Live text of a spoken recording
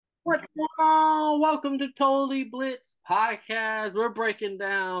What's going on? Welcome to Totally Blitz Podcast. We're breaking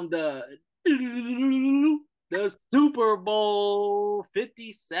down the Super Bowl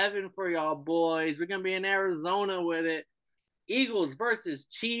 57 for y'all boys. We're gonna be in Arizona with it. Eagles versus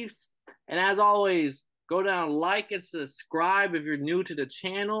Chiefs. And as always, go down, like and subscribe if you're new to the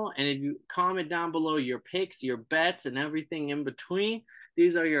channel. And if you comment down below your picks, your bets, and everything in between.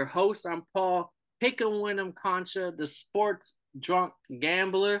 These are your hosts. I'm Paul Pick and Win Concha, the sports drunk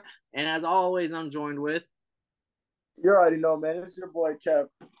gambler. And as always, I'm joined with. You already know, man. It's your boy Kev.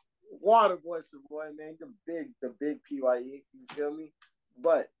 Water boy, boy, man. The big PYE. You feel me?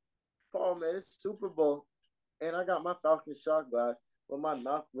 But Paul, man, it's Super Bowl, and I got my Falcon shot glass with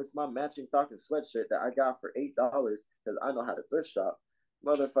my matching Falcon sweatshirt that I got for $8 because I know how to thrift shop,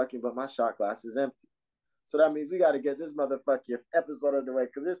 motherfucking. But my shot glass is empty, so that means we got to get this motherfucking episode of the way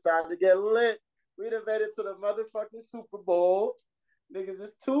because it's time to get lit. We done made it to the motherfucking Super Bowl, niggas.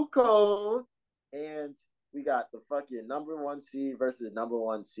 It's too cold, and we got the fucking number one seed versus number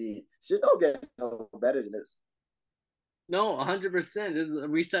one seed. Shit don't get no better than this. No, 100%.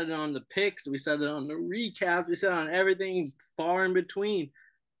 We said it on the picks. We said it on the recaps. We said it on everything far in between.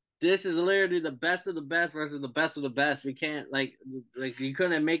 This is literally the best of the best versus the best of the best. We can't like you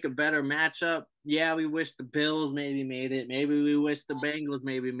couldn't make a better matchup. Yeah, we wish the Bills maybe made it. Maybe we wish the Bengals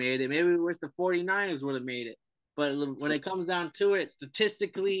maybe made it. Maybe we wish the 49ers would have made it. But when it comes down to it,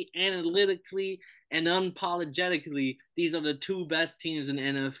 statistically, analytically, and unapologetically, these are the two best teams in the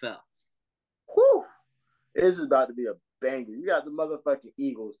NFL. Whew. This is about to be a banger. You got the motherfucking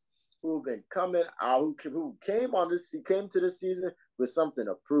Eagles who've been coming out, who came to this season with something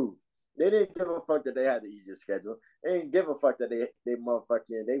to prove. They didn't give a fuck that they had the easiest schedule. They didn't give a fuck that they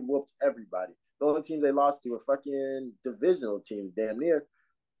whooped everybody. The only teams they lost to were fucking divisional teams, damn near.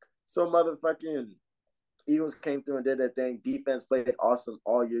 So motherfucking Eagles came through and did their thing. Defense played awesome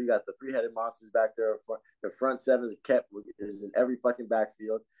all year. You got the three-headed monsters back there. The front sevens is in every fucking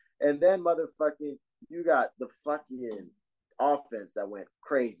backfield. And then motherfucking you got the fucking offense that went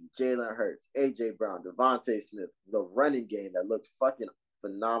crazy. Jalen Hurts, AJ Brown, Devontae Smith, the running game that looked fucking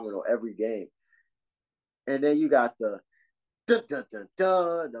phenomenal every game. And then you got the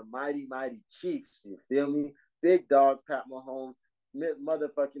mighty mighty Chiefs. You feel me? Big dog Pat Mahomes,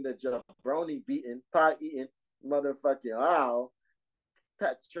 motherfucking the jabroni beating, pie eating, motherfucking wow,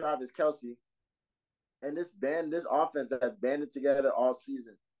 Pat Travis Kelsey, and this offense has banded together all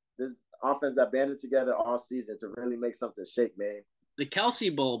season. This offense that banded together all season to really make something shake, man. The Kelsey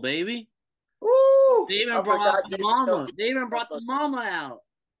Bowl, baby. Woo! They even I brought out forgot the Jason mama. Kelsey. They even brought the mama out.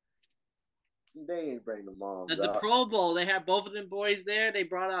 They ain't bring the moms At the out. Pro Bowl, they had both of them boys there. They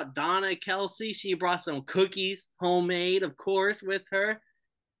brought out Donna Kelsey. She brought some cookies, homemade, of course, with her.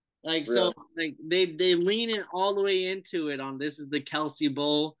 Like so, Real. like they lean it all the way into it. On this is the Kelsey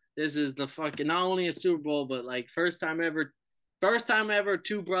Bowl. This is the fucking not only a Super Bowl, but like first time ever,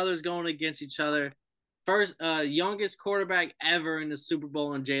 two brothers going against each other. First, youngest quarterback ever in the Super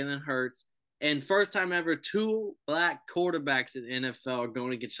Bowl, in Jalen Hurts, and first time ever two black quarterbacks in the NFL are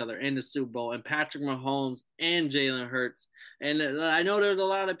going against each other in the Super Bowl, and Patrick Mahomes and Jalen Hurts. And I know there's a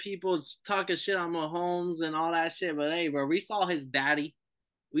lot of people talking shit on Mahomes and all that shit, but hey, bro, we saw his daddy.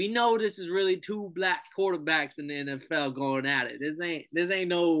 We know this is really two black quarterbacks in the NFL going at it. This ain't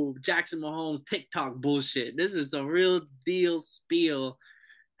no Jackson Mahomes TikTok bullshit. This is some real deal spiel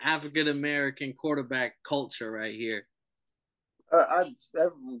African American quarterback culture right here.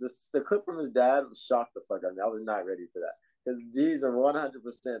 The clip from his dad shocked the fuck out of me. I was not ready for that because these are 100%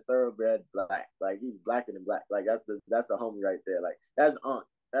 thoroughbred black. Like he's blacker than black. Like that's the homie right there. Like that's aunt.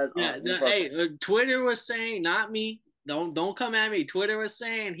 That's Yeah, aunt. We hey, Twitter was saying, not me. Don't come at me. Twitter was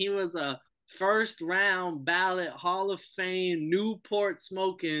saying he was a first round ballot Hall of Fame Newport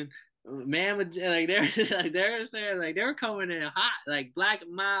smoking man. Like they're saying like they're coming in hot, like black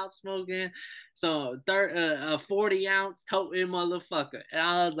mild smoking, so a 40-ounce toting motherfucker. And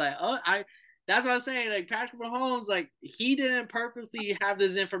I was like, oh, I. That's what I'm saying. Like Patrick Mahomes, like he didn't purposely have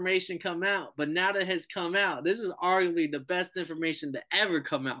this information come out, but now that it has come out, this is arguably the best information to ever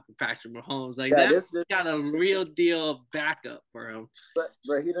come out for Patrick Mahomes. Like yeah. that This got a this is real deal backup for him. but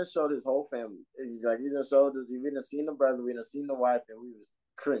he done showed his whole family. Like he done showed us. We done seen the brother. We done seen the wife, and we was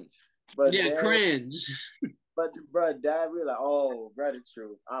cringe. But Yeah, then, cringe. bro, dad, we were like, oh, bro, the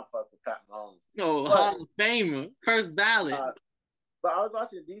truth. I'm fucking Pat Mahomes. No, But Hall of Famer, first ballot. uh, But I was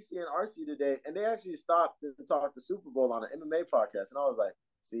watching DC and RC today, and they actually stopped to talk the Super Bowl on an MMA podcast, and I was like,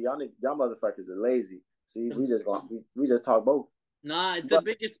 "See, y'all motherfuckers are lazy. See, we just talk both." Nah, it's the But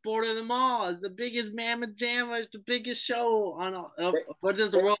biggest sport of them all. It's the biggest mamma jamma. It's the biggest show on they, what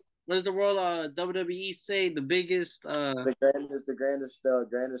is the they world what does the world WWE say? The biggest the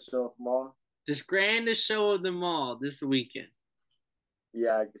grandest show of them all. this grandest show of them all this weekend.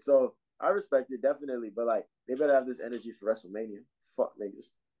 Yeah, so I respect it definitely, but like they better have this energy for WrestleMania. Fuck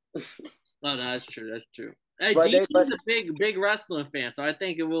niggas. Oh no, that's true. That's true. Hey, But DC's a big wrestling fan, so I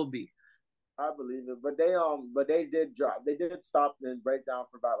think it will be. I believe it. But they did drop. They did stop and break down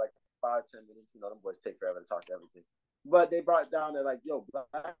for about like 5-10 minutes. You know, them boys take forever to talk everything. But they brought down that like, yo,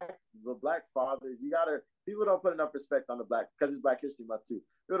 the black fathers, you gotta people don't put enough respect on the black because it's Black History Month too.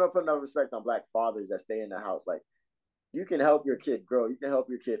 People don't put enough respect on black fathers that stay in the house. Like you can help your kid grow. You can help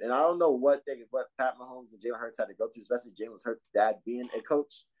your kid. And I don't know what Pat Mahomes and Jalen Hurts had to go to, especially Jalen Hurts' dad being a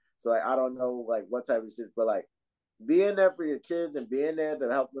coach. So like I don't know like what type of shit, but like being there for your kids and being there to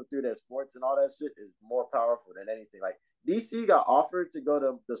help them through their sports and all that shit is more powerful than anything. Like DC got offered to go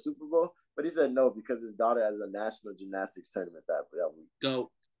to the Super Bowl, but he said no because his daughter has a national gymnastics tournament that week.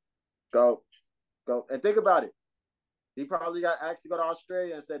 Go. And think about it. He probably got asked to go to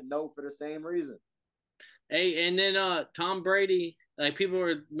Australia and said no for the same reason. Hey, and then Tom Brady, like people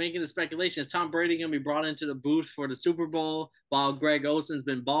were making the speculation, is Tom Brady gonna be brought into the booth for the Super Bowl while Greg Olson's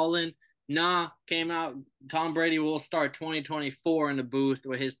been balling? Nah, came out. Tom Brady will start 2024 in the booth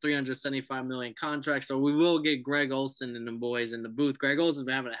with his $375 million contract. So we will get Greg Olson and the boys in the booth. Greg Olson's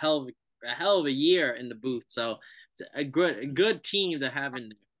been having a hell of a year in the booth. So it's a good team to have in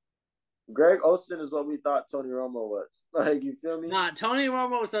there. Greg Olson is what we thought Tony Romo was. Like, you feel me? Nah, Tony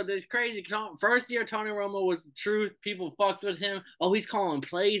Romo, so this crazy. First year, Tony Romo was the truth. People fucked with him. Oh, he's calling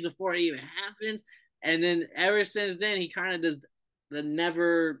plays before it even happens. And then ever since then, he kind of does the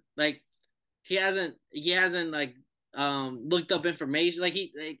never, like, he hasn't like, looked up information. Like,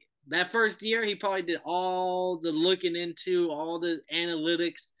 that first year, he probably did all the looking into, all the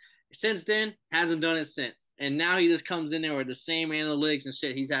analytics. Since then, hasn't done it since. And now he just comes in there with the same analytics and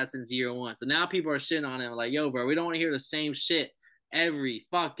shit he's had since year one. So now people are shitting on him like, yo, bro, we don't want to hear the same shit every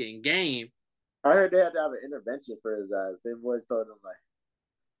fucking game. I heard they had to have an intervention for his ass. They boys told him like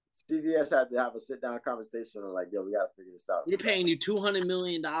CBS had to have a sit down conversation and like, yo, we gotta figure this out. We're paying you $200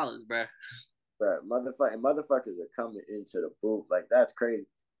 million, bro. But motherfuckers are coming into the booth. Like that's crazy.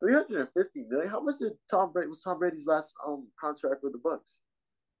 350 million. How much did Tom Brady's last contract with the Bucks?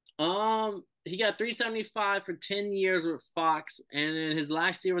 He got 375 for 10 years with Fox, and in his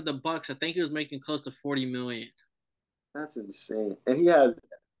last year with the Bucks, I think he was making close to 40 million. That's insane. And he has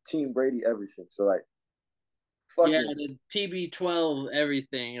Team Brady everything. So like yeah, the TB12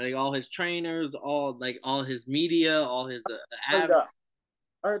 everything, like all his trainers, all his media, all his apps.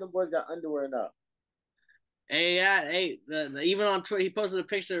 I heard the boys got underwear now. Hey, even on Twitter, he posted a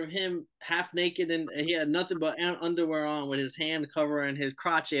picture of him half naked and he had nothing but underwear on with his hand covering his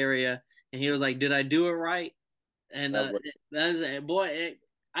crotch area, and he was like, "Did I do it right?" And that's boy,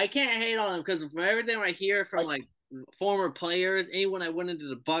 I can't hate on him because from everything I hear from like former players, anyone that went into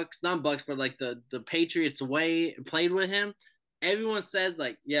the Bucks, not Bucks, but like the Patriots way played with him, everyone says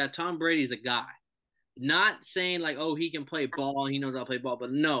like, yeah, Tom Brady's a guy. Not saying like, oh, he can play ball, he knows how to play ball,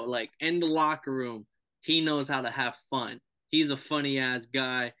 but no, like in the locker room, he knows how to have fun. He's a funny ass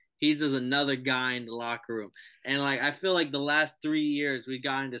guy. He's just another guy in the locker room. And like I feel like the last 3 years we've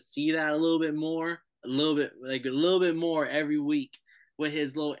gotten to see that a little bit more every week with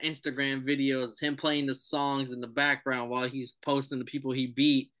his little Instagram videos, him playing the songs in the background while he's posting the people he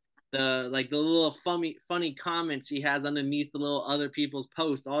beat. The little funny comments he has underneath the little other people's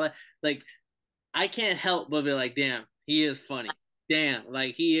posts, all that. Like I can't help but be like, damn, he is funny. Damn,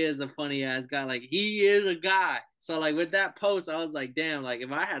 like he is a funny ass guy. Like he is a guy. So like with that post, I was like, damn, like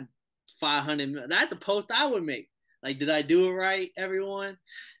if I had 500, that's a post I would make. Like, did I do it right, everyone?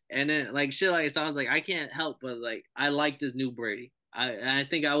 And then like shit like so I was like, I can't help but like I like this new Brady. I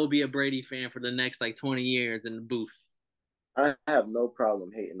think I will be a Brady fan for the next like 20 years in the booth. I have no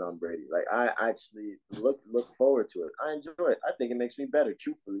problem hating on Brady. Like I actually look forward to it. I enjoy it. I think it makes me better,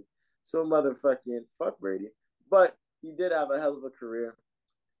 truthfully. So motherfucking fuck Brady. But he did have a hell of a career.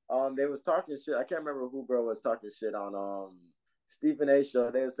 They was talking shit. I can't remember who bro was talking shit on Stephen A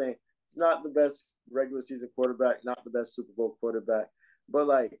show. They were saying he's not the best regular season quarterback, not the best Super Bowl quarterback, but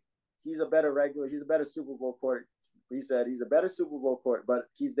like he's a better Super Bowl quarterback. He said he's a better Super Bowl quarterback,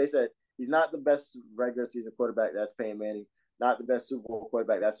 but they said he's not the best regular season quarterback. That's Peyton Manning. Not the best Super Bowl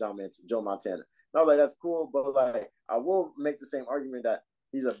quarterback. That's Joe Montana. And I was like, that's cool, but like I will make the same argument that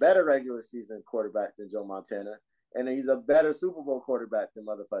he's a better regular season quarterback than Joe Montana, and he's a better Super Bowl quarterback than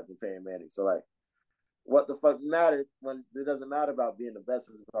motherfucking Peyton Manning. So like, what the fuck mattered when it doesn't matter about being the best.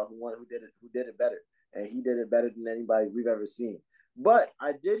 It's about who did it better, and he did it better than anybody we've ever seen. But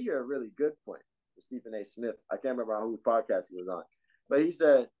I did hear a really good point from Stephen A. Smith. I can't remember on whose podcast he was on, but he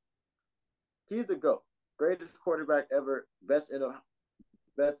said He's the GOAT. Greatest quarterback ever. Best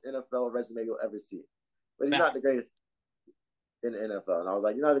NFL resume you'll ever see. But he's not the greatest in the NFL. And I was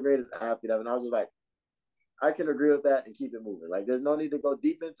like, you're not the greatest athlete ever. And I was just like, I can agree with that and keep it moving. Like, there's no need to go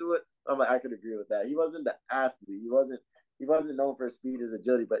deep into it. I'm like, I can agree with that. He wasn't the athlete. He wasn't known for his speed, his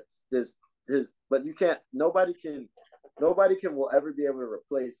agility, but but you can't. Nobody can will ever be able to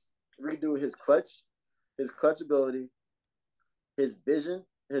redo his clutch ability, his vision,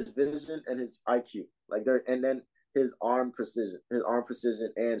 and his IQ. And then his arm precision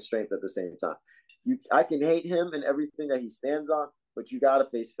and strength at the same time. I can hate him and everything that he stands on, but you gotta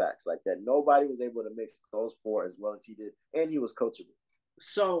face facts like that. Nobody was able to mix those four as well as he did, and he was coachable.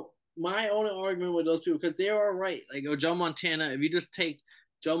 So my only argument with those people, because they are right. Like Joe Montana, if you just take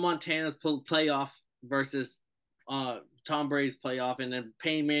Joe Montana's playoff versus Tom Brady's playoff, and then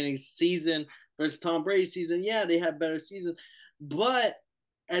Peyton Manning's season versus Tom Brady's season, yeah, they had better seasons, but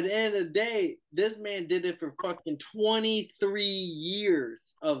at the end of the day, this man did it for fucking 23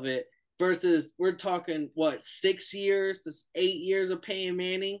 years of it versus we're talking, what, 6 years, 8 years of Peyton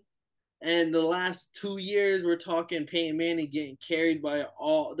Manning. And the last 2 years, we're talking Peyton Manning getting carried by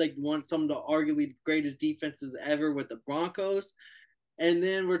some of the arguably greatest defenses ever with the Broncos. And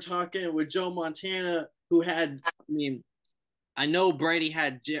then we're talking with Joe Montana, who had, I know Brady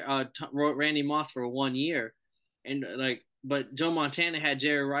had Randy Moss for 1 year, but Joe Montana had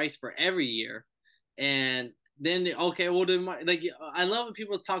Jerry Rice for every year. And then, okay, well, I love when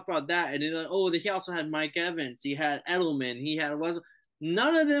people talk about that. And they're like, oh, he also had Mike Evans. He had Edelman.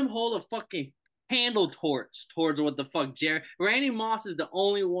 None of them hold a fucking handle torch towards what the fuck Randy Moss is the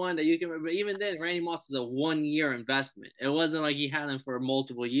only one that you can, but even then, Randy Moss is a 1 year investment. It wasn't like he had him for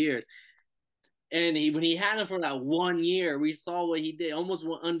multiple years. And when he had him for that 1 year, we saw what he did. Almost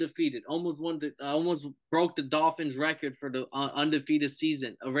went undefeated. Almost broke the Dolphins' record for the undefeated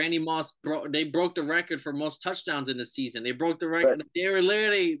season. Randy Moss they broke the record for most touchdowns in the season. They broke the record. Right. They were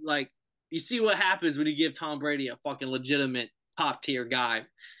literally like, you see what happens when you give Tom Brady a fucking legitimate top tier guy.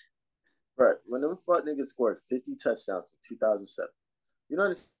 Right. When them fuck niggas scored 50 touchdowns in 2007, you know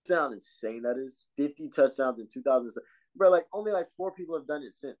how insane that is? 50 touchdowns in 2007. Bro, only 4 people have done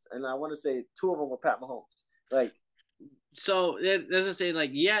it since, and I want to say 2 of them were Pat Mahomes. So that's what saying.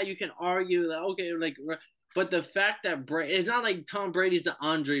 Yeah, you can argue but the fact that it's not like Tom Brady's the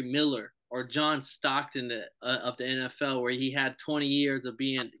Andre Miller or John Stockton of the NFL, where he had 20 years of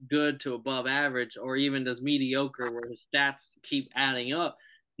being good to above average, or even just mediocre, where his stats keep adding up.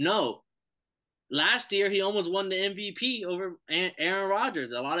 No. Last year, he almost won the MVP over Aaron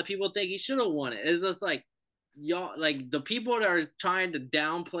Rodgers. A lot of people think he should have won it. It's just y'all, the people that are trying to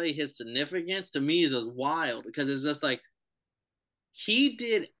downplay his significance, to me, is just wild, because it's just he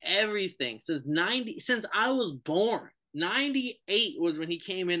did everything since I was born. 98 was when he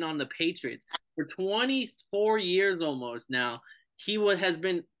came in on the Patriots. For 24 years almost now, he has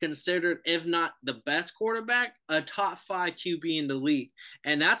been considered, if not the best quarterback, a top 5 QB in the league.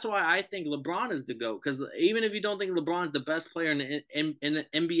 And that's why I think LeBron is the GOAT. Because even if you don't think LeBron's the best player in the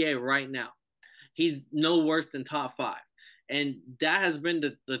NBA right now, he's no worse than top 5. And that has been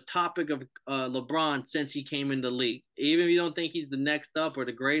the topic of LeBron since he came in the league. Even if you don't think he's the next up or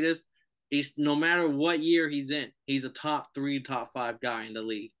the greatest, he's, no matter what year he's in, he's a top 3, top 5 guy in the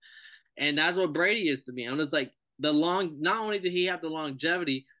league. And that's what Brady is to me. I'm just not only did he have the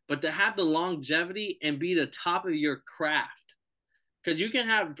longevity, but to have the longevity and be the top of your craft. Because you can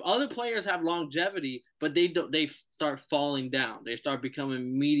have other players have longevity, but they start falling down. They start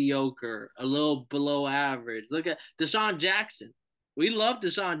becoming mediocre, a little below average. Look at Deshaun Jackson. We love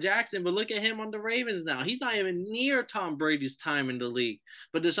Deshaun Jackson, but look at him on the Ravens now. He's not even near Tom Brady's time in the league.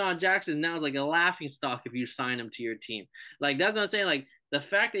 But Deshaun Jackson now is like a laughingstock if you sign him to your team. That's what I'm saying. The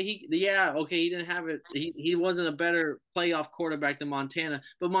fact that he didn't have it. He wasn't a better playoff quarterback than Montana,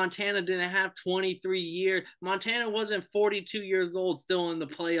 but Montana didn't have 23 years. Montana wasn't 42 years old, still in the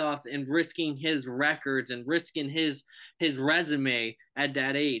playoffs and risking his records and risking his resume at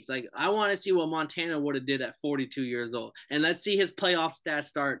that age. I want to see what Montana would have did at 42 years old, and let's see his playoff stats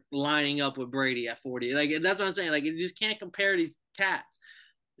start lining up with Brady at 40. That's what I'm saying. You just can't compare these cats.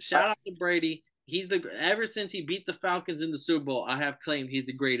 Shout out to Brady. Ever since he beat the Falcons in the Super Bowl, I have claimed he's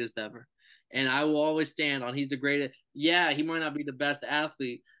the greatest ever. And I will always stand on he's the greatest. Yeah, he might not be the best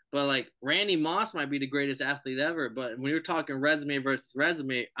athlete, but Randy Moss might be the greatest athlete ever. But when you're talking resume versus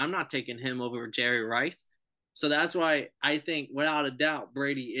resume, I'm not taking him over Jerry Rice. So that's why I think, without a doubt,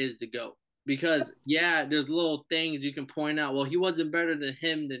 Brady is the GOAT. Because, yeah, there's little things you can point out. Well, he wasn't better than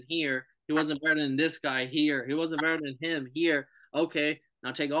him than here. He wasn't better than this guy here. He wasn't better than him here. Okay.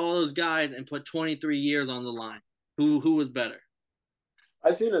 Now take all those guys and put 23 years on the line. Who was better?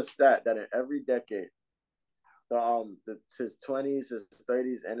 I seen a stat that in every decade, his 20s, his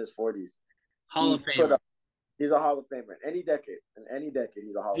 30s, and his 40s, Hall of he's put Famer. up. He's a Hall of Famer in any decade. In any decade,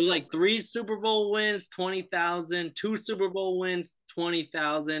 he's a Hall It of was Famer. like 3 Super Bowl wins, 20,000, 2 Super Bowl wins,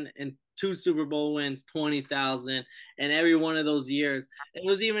 20,000, and 2 Super Bowl wins, 20,000. And every one of those years, it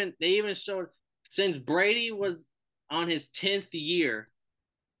was even they even showed since Brady was on his 10th year,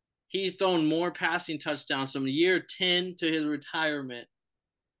 he's thrown more passing touchdowns from year 10 to his retirement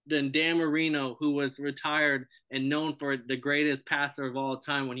than Dan Marino, who was retired and known for the greatest passer of all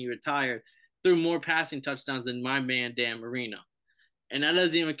time when he retired, threw more passing touchdowns than my man Dan Marino. And that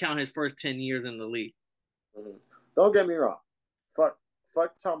doesn't even count his first 10 years in the league. Mm-hmm. Don't get me wrong. Fuck,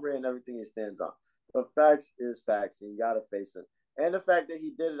 fuck Tom Brady and everything he stands on. But facts is facts, and you gotta face him. And the fact that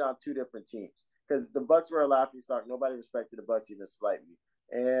he did it on two different teams, because the Bucks were a laughing stock. Nobody respected the Bucks even slightly,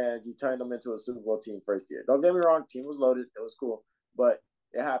 and he turned them into a Super Bowl team first year. Don't get me wrong. Team was loaded. It was cool, but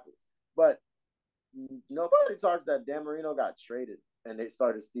it happens. But nobody talks that Dan Marino got traded, and they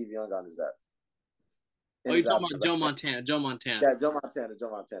started Steve Young on his ass. Oh, you're talking about Joe Montana. Joe Montana. Yeah, Joe Montana.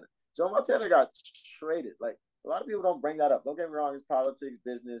 Joe Montana got traded. Like a lot of people don't bring that up. Don't get me wrong, it's politics,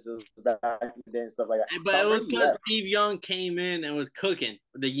 business, it was back in the day and stuff like that. But it was because Steve Young came in and was cooking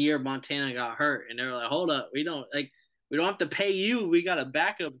the year Montana got hurt, and they were like, "Hold up, we don't have to pay you. We got a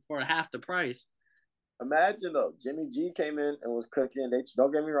backup for half the price." Imagine though, Jimmy G came in and was cooking. They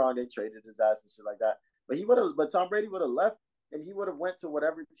don't get me wrong, they traded his ass and shit like that. But Tom Brady would have left and he would have went to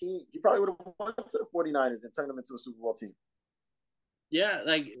whatever team. He probably would have went to the 49ers and turned them into a Super Bowl team. Yeah,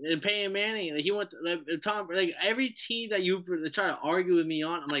 like Peyton Manning, like he went to, Tom, like every team that you try to argue with me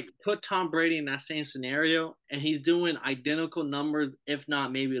on, I'm like, put Tom Brady in that same scenario, and he's doing identical numbers, if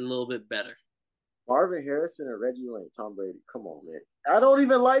not maybe a little bit better. Marvin Harrison and Reggie Wayne, Tom Brady. Come on, man. I don't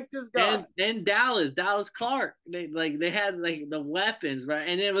even like this guy. And Dallas Clark. They had like the weapons, right?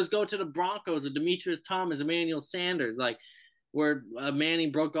 And it was go to the Broncos with Demetrius Thomas, Emmanuel Sanders, like where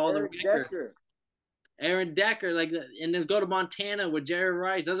Manning broke all the records. Aaron Decker, like, and then go to Montana with Jerry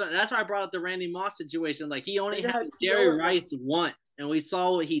Rice. That's why I brought up the Randy Moss situation. Like, he only had Jerry Rice once, and we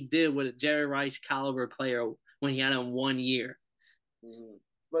saw what he did with a Jerry Rice caliber player when he had him 1 year. Mm-hmm.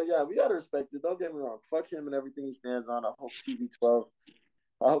 But yeah, we gotta respect it. Don't get me wrong. Fuck him and everything he stands on. I hope TB12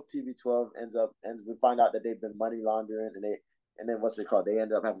 ends. We find out that they've been money laundering and then what's it called? They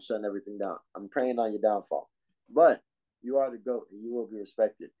end up having shutting everything down. I'm praying on your downfall. But you are the GOAT and you will be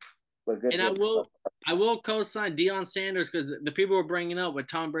respected. But good. And I will co-sign Deion Sanders because the people were bringing up with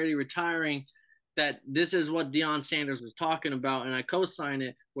Tom Brady retiring that this is what Deion Sanders was talking about, and I co-sign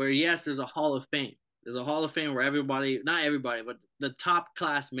it. Where yes, there's a Hall of Fame. There's a Hall of Fame where not everybody, but the top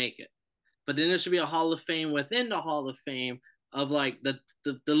class make it. But then there should be a Hall of Fame within the Hall of Fame of like the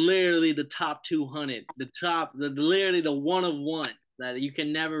literally the top 200, literally the one of one that you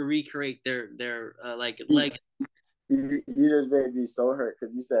can never recreate their legacy. You just made me so hurt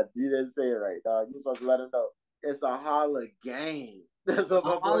because you didn't say it right, dog. You're supposed to let him know it's a Hall of Game. That's what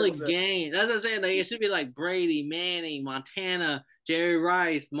my Hall of Game. That's what I'm saying. Like it should be like Brady, Manning, Montana, Jerry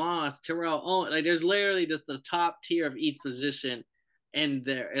Rice, Moss, Terrell Owens. Like there's literally just the top tier of each position, and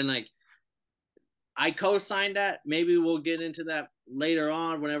like I co-signed that. Maybe we'll get into that later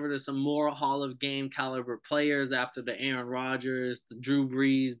on whenever there's some more Hall of Game caliber players after the Aaron Rodgers, the Drew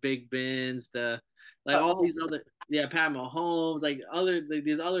Brees, Big Bens, all these other Pat Mahomes,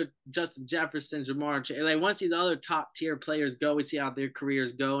 these other Justin Jefferson, Jamar Chase. Like once these other top tier players go, we see how their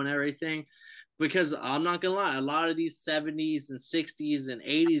careers go and everything. Because I'm not gonna lie, a lot of these 70s and 60s and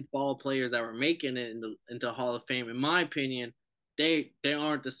 80s ball players that were making it into Hall of Fame, in my opinion, they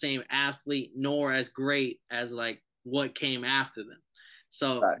aren't the same athlete nor as great as like what came after them.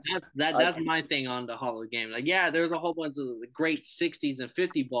 So that's my thing on the Hall of Game. Like, yeah, there's a whole bunch of great 60s and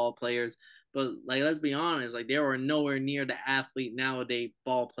 50 ball players, but like let's be honest, like they were nowhere near the athlete nowadays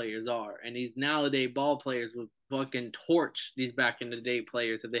ball players are. And these nowadays ball players would fucking torch these back in the day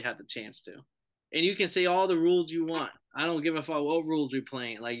players if they had the chance to. And you can say all the rules you want. I don't give a fuck what rules we're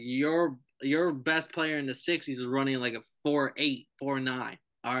playing. Like your best player in the 60s was running like a 4.8, 4.9.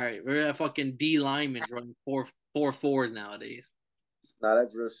 All right, we're at fucking D linemen running 4.4s nowadays. Nah,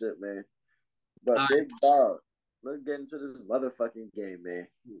 that's real shit, man. But big dog, let's get into this motherfucking game, man.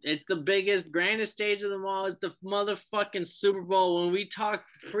 It's the biggest, grandest stage of them all. It's the motherfucking Super Bowl. When we talk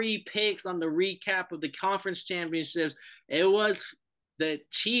pre-picks on the recap of the conference championships, it was the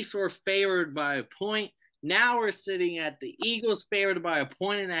Chiefs were favored by a point. Now we're sitting at the Eagles favored by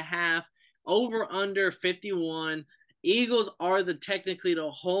 1.5, over under 51. Eagles are technically the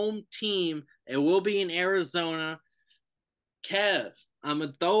home team. It will be in Arizona. Kev, I'm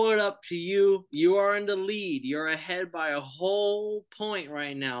gonna throw it up to you. You are in the lead. You're ahead by a whole point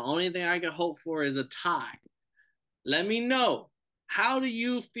right now. Only thing I can hope for is a tie. Let me know. How do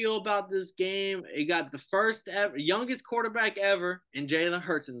you feel about this game? It got the first ever, youngest quarterback ever in Jalen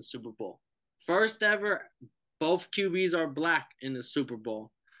Hurts in the Super Bowl. First ever, both QBs are black in the Super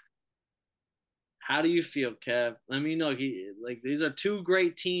Bowl. How do you feel, Kev? Let me know. Like these are two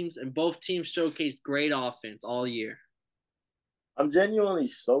great teams, and both teams showcased great offense all year. I'm genuinely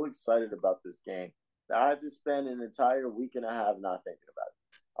so excited about this game that I had to spend an entire week and a half not thinking about it.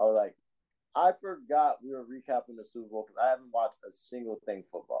 I was like, I forgot we were recapping the Super Bowl because I haven't watched a single thing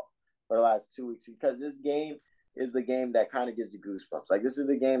football for the last 2 weeks because this game is the game that kind of gives you goosebumps. Like, this is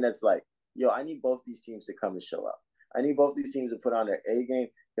the game that's like, yo, I need both these teams to come and show up. I need both these teams to put on their A game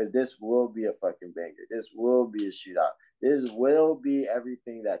because this will be a fucking banger. This will be a shootout. This will be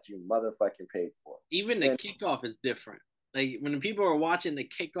everything that you motherfucking paid for. Even the kickoff is different. Like when people are watching the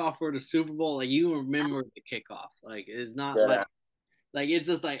kickoff for the Super Bowl, like you remember the kickoff. Like it's not like it's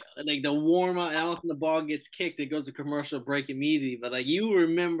just like the warm up, and all of a sudden the ball gets kicked, it goes to commercial break immediately. But like you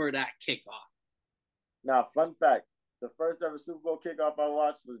remember that kickoff. Now, fun fact: the first ever Super Bowl kickoff I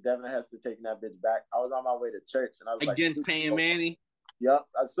watched was Devin Hester taking that bitch back. I was on my way to church, and I was against like, Peyton Manning. Yep,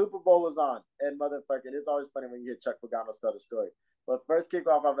 a Super Bowl was on, and motherfucking, it's always funny when you hear Chuck Pagano tell the story. But first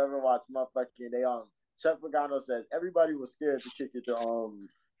kickoff I've ever watched, motherfucking, Chuck Pagano says everybody was scared to kick it to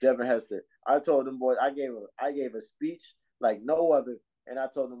Devin Hester. I told them boys, I gave a speech like no other, and I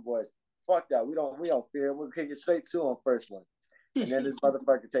told them boys, fuck that, we don't fear, we'll kick it straight to him first one. And then this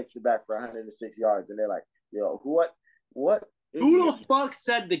motherfucker takes it back for 106 yards, and they're like, yo, what? Who the fuck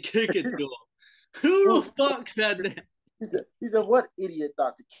said to kick it to him? Who the fuck said that? He said, what idiot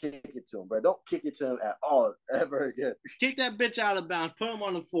thought to kick it to him, bro? Don't kick it to him at all ever again. Kick that bitch out of bounds. Put him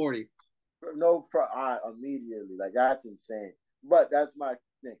on the 40. No, immediately. Like, that's insane. But that's my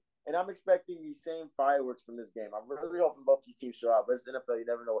thing. And I'm expecting these same fireworks from this game. I'm really hoping both these teams show up. But it's NFL. You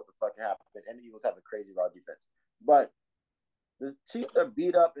never know what the fuck can happen. And the Eagles have a crazy raw defense. But the Chiefs are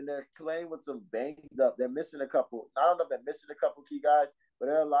beat up and they're playing with some banged up. They're missing a couple. I don't know if they're missing a couple key guys, but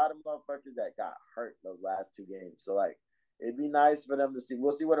there are a lot of motherfuckers that got hurt those last two games. So, like, it'd be nice for them to see.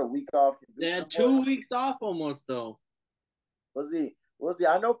 We'll see what a week off can do. They had 2 weeks off almost, though. We'll see.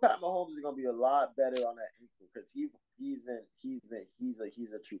 I know Pat Mahomes is gonna be a lot better on that ankle because he's a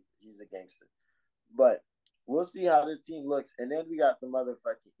trooper. He's a gangster. But we'll see how this team looks. And then we got the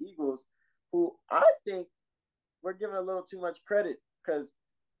motherfucking Eagles, who I think we're giving a little too much credit because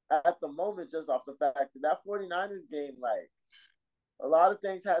at the moment, just off the fact that 49ers game, like, a lot of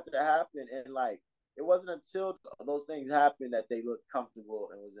things had to happen, and like it wasn't until those things happened that they looked comfortable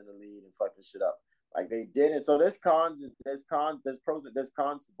and was in the lead and fucking shit up. Like they didn't. So there's pros, there's cons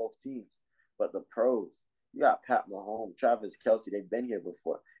to both teams. But the pros, you got Pat Mahomes, Travis Kelce, they've been here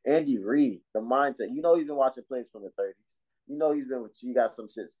before. Andy Reid, the mindset. You know he's been watching plays from the 30s. You know he's been with you. Got some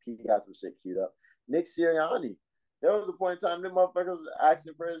shit queued up. Nick Sirianni. There was a point in time that motherfucker was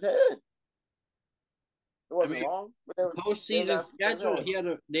asking for his head. It wasn't wrong. Postseason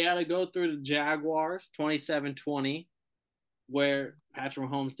schedule, they had to go through the Jaguars 27-20, where Patrick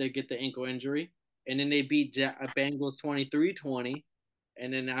Mahomes did get the ankle injury. And then they beat Bengals 23-20.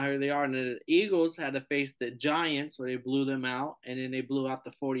 And then now here they are. And the Eagles had to face the Giants where they blew them out. And then they blew out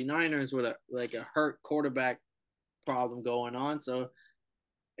the 49ers with a hurt quarterback problem going on. So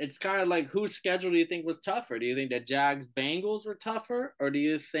it's kind of like, whose schedule do you think was tougher? Do you think the Jags Bengals were tougher? Or do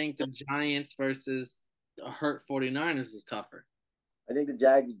you think the Giants versus the hurt 49ers was tougher? I think the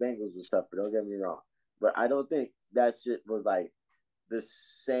Jags Bengals was tougher. Don't get me wrong. But I don't think that shit was like the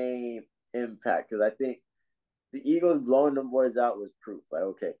same impact because I think the Eagles blowing them boys out was proof. Like,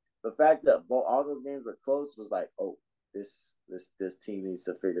 okay, the fact that all those games were close was like, oh, this team needs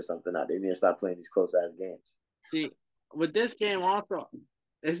to figure something out. They need to stop playing these close ass games. See, with this game also,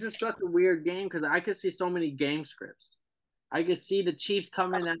 it's just such a weird game because I could see so many game scripts. I could see the Chiefs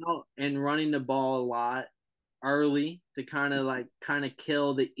coming out and running the ball a lot early to kind of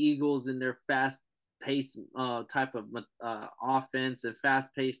kill the Eagles in their fast pace type of offense and fast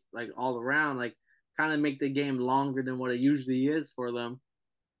paced like all around, like kind of make the game longer than what it usually is for them.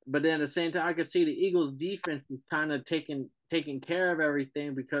 But then at the same time, I could see the Eagles defense is kind of taking care of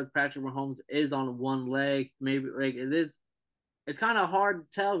everything because Patrick Mahomes is on one leg. Maybe like it's kind of hard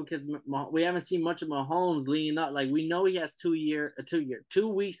to tell because we haven't seen much of Mahomes leading up. Like we know he has 2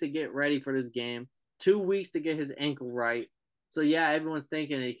 weeks to get ready for this game, 2 weeks to get his ankle right. So yeah, everyone's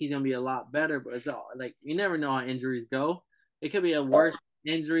thinking that he's gonna be a lot better, but it's all like you never know how injuries go. It could be a worse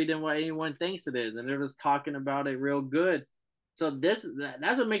injury than what anyone thinks it is, and they're just talking about it real good. So that's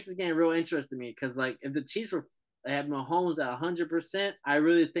what makes this game real interesting to me because like if the Chiefs were They have Mahomes at 100%. I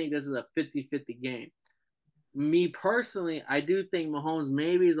really think this is a 50-50 game. Me personally, I do think Mahomes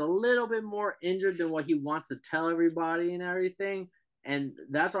maybe is a little bit more injured than what he wants to tell everybody and everything. And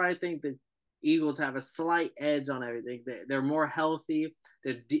that's why I think the Eagles have a slight edge on everything. They're more healthy.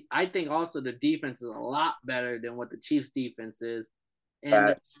 I think also the defense is a lot better than what the Chiefs' defense is. And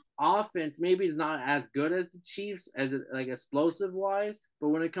the offense maybe is not as good as the Chiefs as like explosive wise, but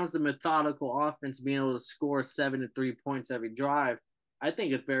when it comes to methodical offense, being able to score 7 to 3 points every drive, I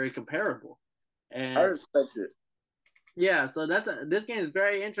think it's very comparable. And I respect it. Yeah, so this game is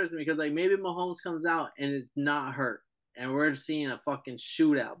very interesting because like maybe Mahomes comes out and it's not hurt, and we're seeing a fucking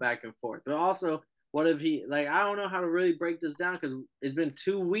shootout back and forth. But also, what if he like I don't know how to really break this down because it's been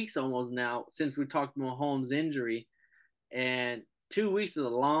 2 weeks almost now since we talked Mahomes' injury, and 2 weeks is a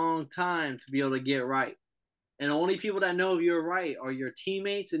long time to be able to get right. And the only people that know if you're right are your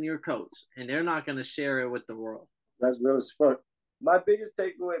teammates and your coach, and they're not going to share it with the world. That's real as fuck. My biggest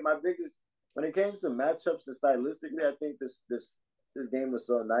takeaway, when it came to matchups and stylistically, I think this game was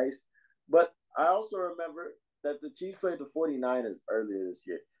so nice. But I also remember that the Chiefs played the 49ers earlier this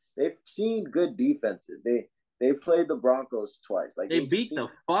year. They've seen good defenses. They played the Broncos twice. Like they beat the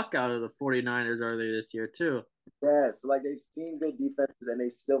fuck out of the 49ers earlier this year too. Yeah, so like they've seen good defenses and they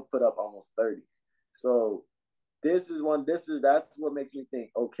still put up almost 30. So that's what makes me think,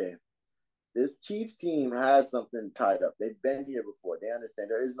 okay, this Chiefs team has something tied up. They've been here before. They understand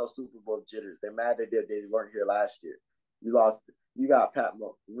there is no Super Bowl jitters. They're mad they weren't here last year. You got Pat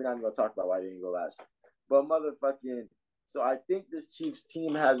Mo. We're not even gonna talk about why they didn't go last year. But motherfucking, so I think this Chiefs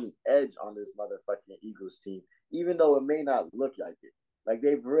team has an edge on this motherfucking Eagles team, even though it may not look like it. Like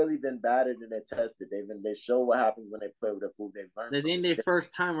they've really been battered and they're tested. They show what happens when they play with their full game. They think their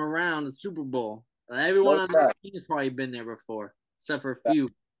first time around the Super Bowl. Everyone on the team has probably been there before, except for a few.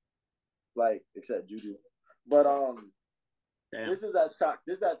 Like except Juju. But this is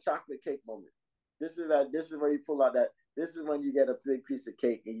that chocolate cake moment. This is where you pull out that. This is when you get a big piece of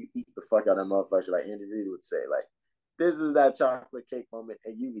cake and you eat the fuck out of that motherfucker, like Andy Reid would say. Like, this is that chocolate cake moment,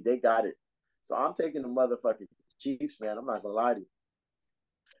 and they got it. So I'm taking the motherfucking Chiefs, man. I'm not gonna lie to you.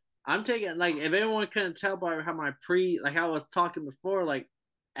 I'm taking, like, if anyone couldn't tell by how how I was talking before, like,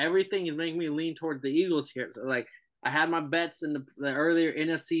 everything is making me lean towards the Eagles here. So, like, I had my bets in the earlier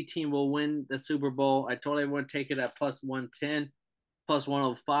NFC team will win the Super Bowl. I told everyone to take it at plus 110, plus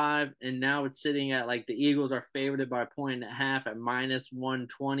 105, and now it's sitting at, like, the Eagles are favored by 1.5 at minus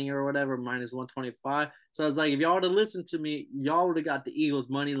 120 or whatever, minus 125. So I was like, if y'all would have listened to me, y'all would have got the Eagles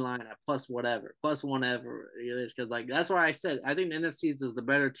money line at plus whatever, plus whatever it is. Because, like, that's why I said I think the NFC is the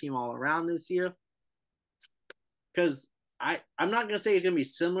better team all around this year. Because I'm not going to say it's going to be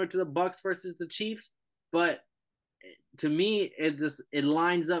similar to the Bucks versus the Chiefs, but to me, it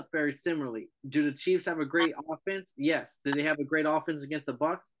lines up very similarly. Do the Chiefs have a great offense? Yes. Did they have a great offense against the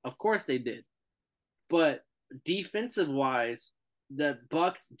Bucks? Of course they did. But defensive wise, the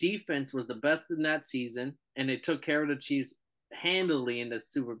Bucks defense was the best in that season, and they took care of the Chiefs handily in the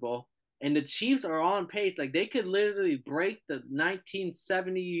Super Bowl. And the Chiefs are on pace. Like, they could literally break the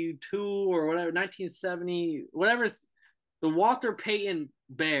 1972 or whatever, 1970, whatever, the Walter Payton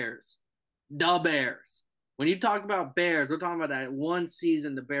Bears. The Bears. When you talk about Bears, we're talking about that one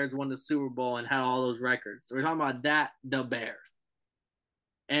season the Bears won the Super Bowl and had all those records. So we're talking about that, the Bears.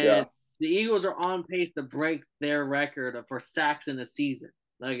 And the Eagles are on pace to break their record for sacks in a season.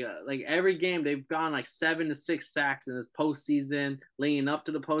 Like every game, they've gone like 7 to 6 sacks in this postseason, leading up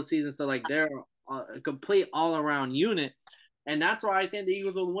to the postseason. So, like, they're a complete all-around unit. And that's why I think the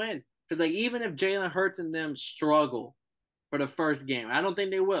Eagles will win. Because, like, even if Jalen Hurts and them struggle for the first game, I don't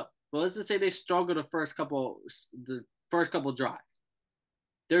think they will. But let's just say they struggle the first couple drives.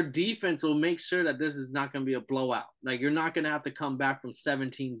 Their defense will make sure that this is not going to be a blowout. Like, you're not going to have to come back from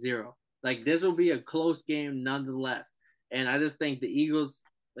 17-0. Like, this will be a close game nonetheless. And I just think the Eagles,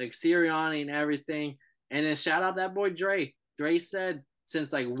 like Sirianni and everything, and then shout out that boy Dre. Dre said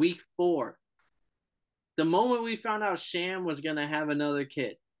since like week 4, the moment we found out Sham was going to have another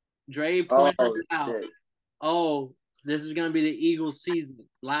kid, Dre pointed out, this is going to be the Eagles season.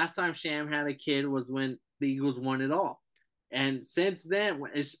 Last time Sham had a kid was when the Eagles won it all. And since then,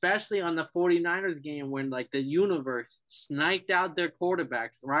 especially on the 49ers game when, like, the universe sniped out their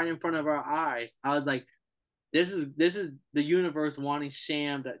quarterbacks right in front of our eyes, I was like, this is the universe wanting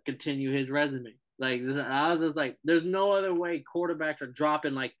Sham to continue his resume. Like, I was just like, there's no other way quarterbacks are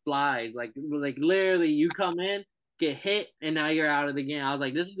dropping like flies. Like literally, you come in, get hit, and now you're out of the game. I was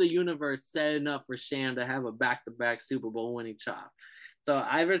like, this is the universe setting up for Sham to have a back-to-back Super Bowl winning chop. So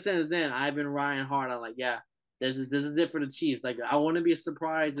ever since then, I've been riding hard. I'm like, yeah, this is it for the Chiefs. Like, I want to be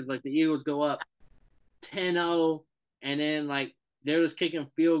surprised if, like, the Eagles go up 10-0, and then like they're just kicking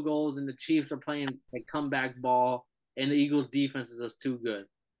field goals, and the Chiefs are playing like comeback ball, and the Eagles' defense is just too good.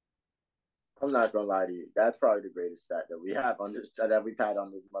 I'm not gonna lie to you. That's probably the greatest stat that we have on this that we've had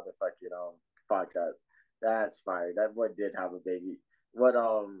on this motherfucking podcast. That's fire. That boy did have a baby. What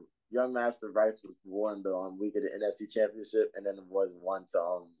young Master Rice was won the week of the NFC Championship, and then the boys went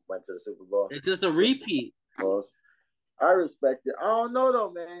to the Super Bowl. It's just a repeat. I respect it. I don't know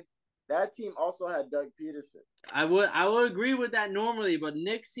though, man. That team also had Doug Peterson. I would agree with that normally, but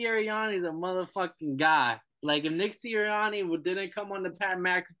Nick Sirianni is a motherfucking guy. Like if Nick Sirianni didn't come on the Pat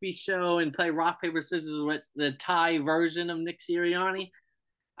McAfee show and play rock paper scissors with the Thai version of Nick Sirianni,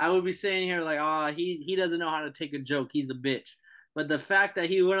 I would be saying here like, oh, he doesn't know how to take a joke. He's a bitch. But the fact that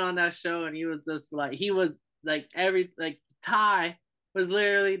he went on that show and he was Ty was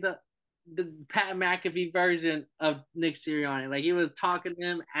literally the Pat McAfee version of Nick Sirianni. Like he was talking to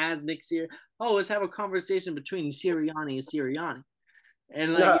him as Nick Sirianni. Oh, let's have a conversation between Sirianni and Sirianni.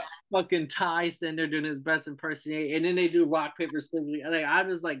 And like fucking Ty Sender doing his best impersonation, and then they do rock paper scissors. Like I'm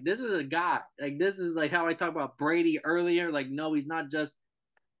just like, this is a guy. Like this is like how I talked about Brady earlier. Like no, he's not just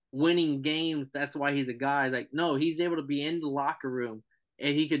winning games. That's why he's a guy. Like no, he's able to be in the locker room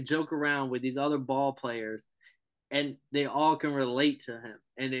and he could joke around with these other ball players, and they all can relate to him,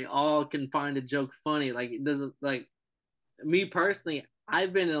 and they all can find a joke funny. Like it doesn't like me personally.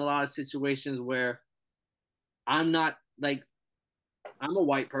 I've been in a lot of situations where I'm not like. I'm a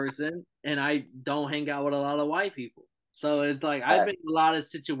white person and I don't hang out with a lot of white people. So it's like I've been in a lot of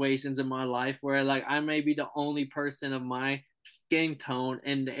situations in my life where like I may be the only person of my skin tone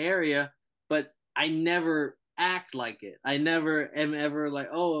in the area, but I never act like it. I never am ever like,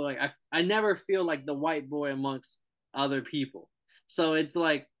 oh, like I never feel like the white boy amongst other people. So it's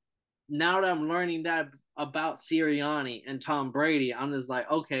like now that I'm learning that about Sirianni and Tom Brady, I'm just like,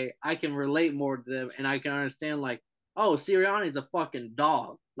 okay, I can relate more to them and I can understand like, oh, Sirianni's a fucking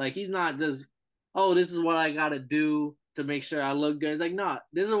dog. Like he's not just, oh, this is what I gotta do to make sure I look good. It's like, no,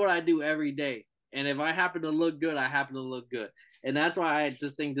 this is what I do every day. And if I happen to look good, I happen to look good. And that's why I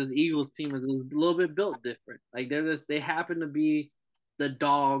just think this Eagles team is a little bit built different. Like they happen to be the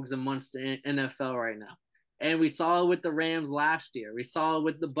dogs amongst the NFL right now. And we saw it with the Rams last year. We saw it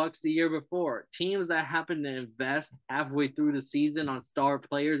with the Bucks the year before. Teams that happen to invest halfway through the season on star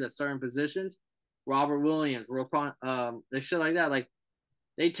players at certain positions, Robert Williams, the shit like that, like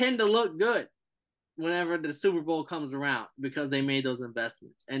they tend to look good whenever the Super Bowl comes around because they made those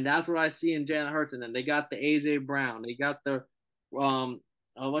investments. And that's what I see in Jalen Hurts. And then they got the AJ Brown, they got the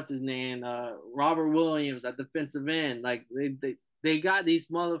what's his name, Robert Williams at defensive end. Like they got these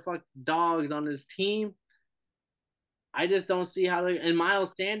motherfucking dogs on this team. I just don't see how they. And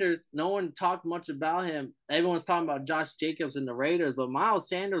Miles Sanders, no one talked much about him. Everyone's talking about Josh Jacobs and the Raiders, but Miles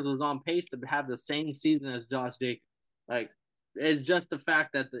Sanders was on pace to have the same season as Josh Jacobs. Like it's just the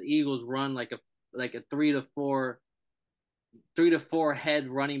fact that the Eagles run like a 3-4 head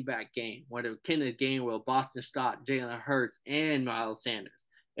running back game, where the Kenneth Gainwell, Boston Scott, Jalen Hurts, and Miles Sanders.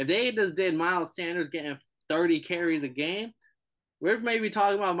 If they just did Miles Sanders getting 30 carries a game, we're maybe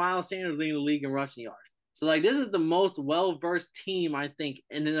talking about Miles Sanders leading the league in rushing yards. So like this is the most well-versed team I think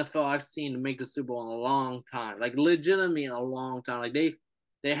in the NFL I've seen to make the Super Bowl in a long time. Like legitimately in a long time. Like they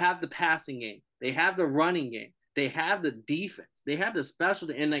have the passing game, they have the running game, they have the defense, they have the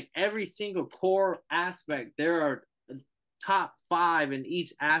specialty, and like every single core aspect, there are top 5 in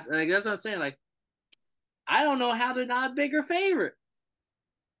each aspect. Like that's what I'm saying. Like I don't know how they're not a bigger favorite.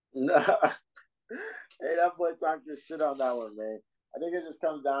 No. Hey, that boy talked this shit on that one, man. I think it just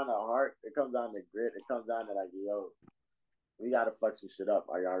comes down to heart. It comes down to grit. It comes down to like, yo, we gotta fuck some shit up.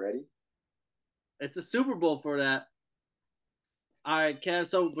 Are y'all ready? It's a Super Bowl for that. All right, Kev.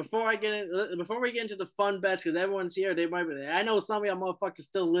 So before we get into the fun bets, because everyone's here, they might be. I know some of y'all motherfuckers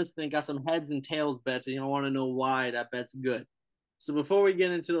still listening got some heads and tails bets, and you don't want to know why that bet's good. So before we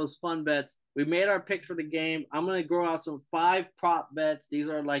get into those fun bets, we made our picks for the game. I'm gonna go out some 5 prop bets. These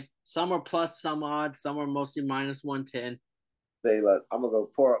are like some are plus, some odds, some are mostly minus 110. Say less. I'm gonna go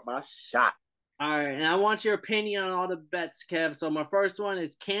pour up my shot. All right, and I want your opinion on all the bets, Kev. So my first one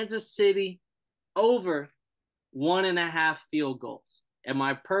is Kansas City over 1.5 field goals. And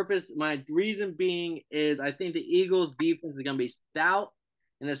my reason being is I think the Eagles defense is gonna be stout,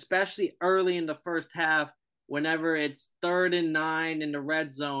 and especially early in the first half, whenever it's 3rd and 9 in the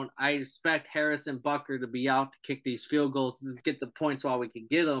red zone, I expect Harrison Butker to be out to kick these field goals to get the points while we can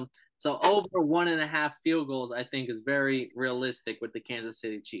get them. So over 1.5 field goals, I think is very realistic with the Kansas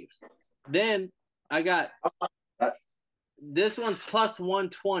City Chiefs. Then I got this one plus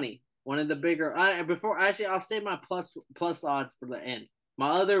 120, one of the bigger. I'll save my plus odds for the end. My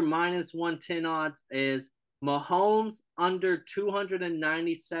other minus 110 odds is Mahomes under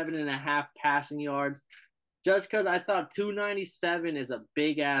 297.5 passing yards. Just because I thought 297 is a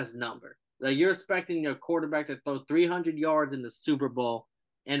big ass number. Like you're expecting your quarterback to throw 300 yards in the Super Bowl,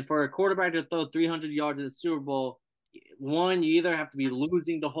 and for a quarterback to throw 300 yards in the Super Bowl, one, you either have to be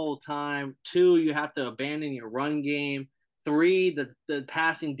losing the whole time. Two, you have to abandon your run game. Three, the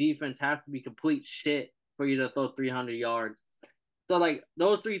passing defense has to be complete shit for you to throw 300 yards. So like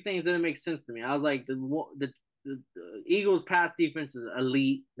those three things didn't make sense to me. I was like the Eagles pass defense is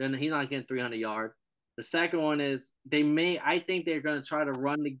elite. Then he's not getting 300 yards. The second one is I think they're going to try to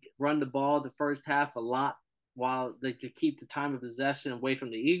run the ball the first half a lot while they could keep the time of possession away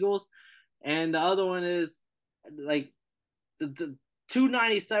from the Eagles. And the other one is like the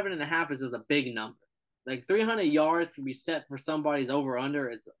 297.5 is just a big number. Like 300 yards to be set for somebody's over under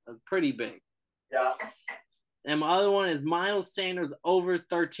is pretty big. Yeah. And my other one is Miles Sanders over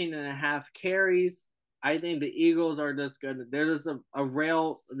 13.5 carries. I think the Eagles are just good. There's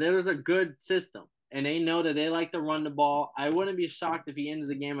a good system, and they know that they like to run the ball. I wouldn't be shocked if he ends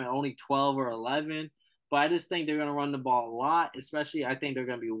the game at only 12 or 11, but I just think they're going to run the ball a lot, especially I think they're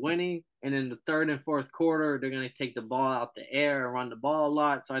going to be winning. And in the third and fourth quarter, they're going to take the ball out the air and run the ball a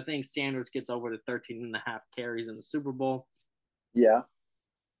lot. So I think Sanders gets over the 13.5 carries in the Super Bowl. Yeah.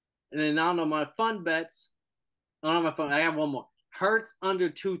 And then I don't know, my fun bets. On my phone, I have one more. Hurts under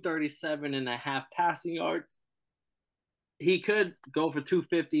 237.5 passing yards. He could go for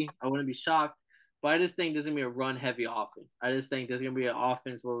 250. I wouldn't be shocked. But I just think there's going to be a run-heavy offense. I just think there's going to be an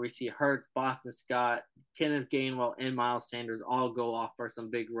offense where we see Hurts, Boston Scott, Kenneth Gainwell, and Miles Sanders all go off for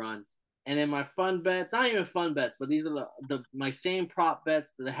some big runs. And then my fun bets, not even fun bets, but these are my same prop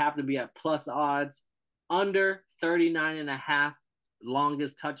bets that happen to be at plus odds. Under 39.5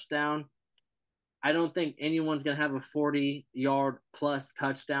 longest touchdown. I don't think anyone's going to have a 40-yard plus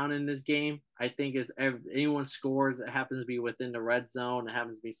touchdown in this game. I think if anyone scores, it happens to be within the red zone. It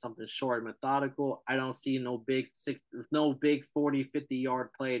happens to be something short and methodical. I don't see no big 40, 50-yard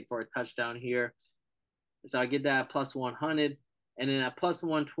play for a touchdown here. So I get that at plus 100. And then at plus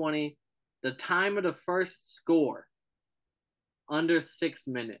 120, the time of the first score, under 6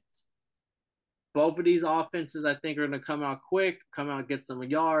 minutes. Both of these offenses, I think, are going to come out quick, come out and get some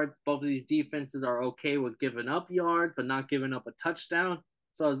yards. Both of these defenses are okay with giving up yards, but not giving up a touchdown.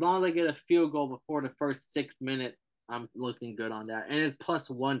 So as long as I get a field goal before the first 6 minutes, I'm looking good on that. And it's plus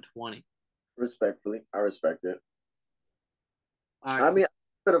 120. Respectfully, I respect it. All right. I mean,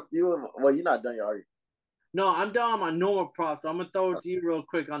 I could a few of them. Well, you're not done yet, are you? No, I'm done on my normal props. So I'm going to throw it to you real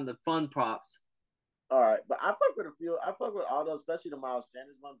quick on the fun props. All right, but I fuck with a few. I fuck with all those, especially the Miles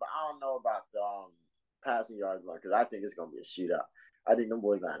Sanders one. But I don't know about the passing yards one because I think it's gonna be a shootout. I think them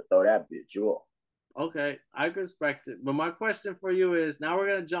boys gonna throw that bitch up. Okay, I respect it. But my question for you is: now we're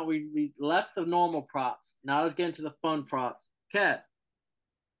gonna jump. We left the normal props. Now let's get into the fun props. Kev,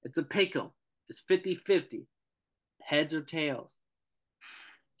 it's a pick 'em. It's 50-50. Heads or tails.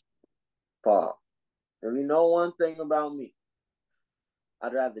 Paul, if you know one thing about me,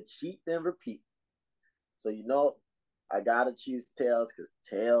 I'd rather cheat than repeat. So you know, I gotta choose tails because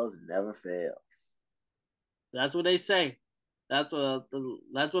tails never fails. That's what they say. That's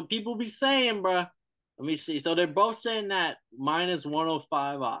what people be saying, bro. Let me see. So they're both saying that minus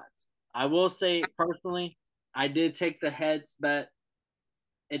 105 odds. I will say personally, I did take the heads bet.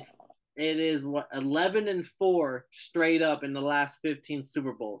 It is what 11-4 straight up in the last 15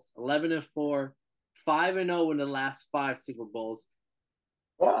 Super Bowls. 11-4, 5-0 in the last 5 Super Bowls.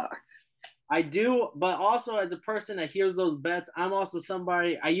 Fuck. I do, but also as a person that hears those bets, I'm also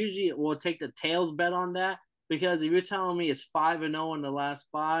somebody I usually will take the tails bet on that because if you're telling me it's 5-0 in the last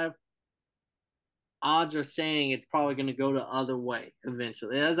 5, odds are saying it's probably going to go the other way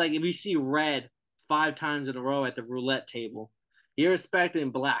eventually. It's like if you see red 5 times in a row at the roulette table, you're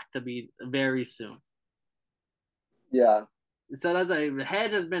expecting black to be very soon. Yeah. So that's like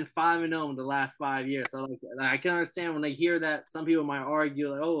heads has been 5-0 in the last 5 years. So like I can understand when they hear that some people might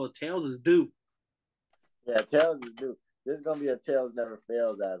argue like, oh, well, tails is due. Yeah, tails is due. This is gonna be a tails never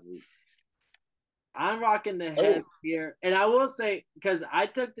fails as week. I'm rocking the heads here, and I will say because I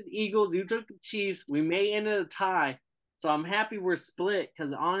took the Eagles, you took the Chiefs. We may end in a tie, so I'm happy we're split.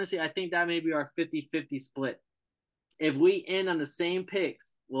 Because honestly, I think that may be our 50-50 split. If we end on the same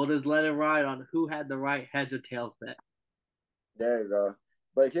picks, we'll just let it ride on who had the right heads or tails bet. There you go.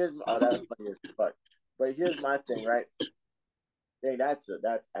 But here's that's funny as fuck. But here's my thing, right? Dang, that's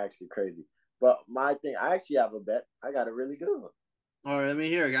actually crazy. But my thing, I actually have a bet. I got a really good one. All right, let me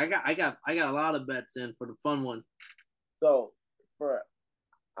hear it. I got a lot of bets in for the fun one. So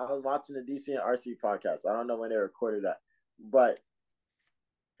I was watching the DC and RC podcast. I don't know when they recorded that, but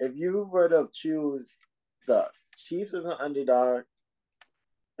if you were to choose the Chiefs as an underdog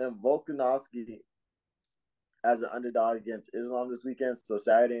and Volkanovski as an underdog against Islam this weekend, so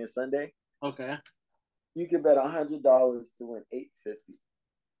Saturday and Sunday, Okay. you can bet $100 to win $850.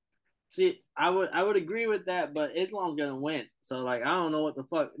 See, I would agree with that, but Islam's gonna win. So like, I don't know what the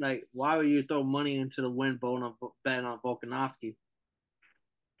fuck. Like, why would you throw money into the win betting on Volkanovski?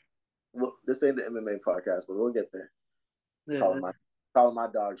 Well, this ain't the MMA podcast, but we'll get there. Yeah. Calling my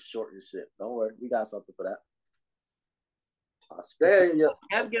dog short and shit. Don't worry, we got something for that. Australia.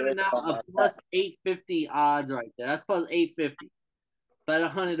 I'm giving out a plus 850 odds right there. That's plus 850. Bet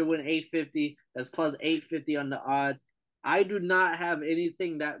 100 to win 850. That's plus 850 on the odds. I do not have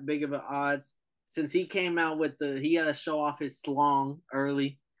anything that big of an odds since he came out with he got to show off his slong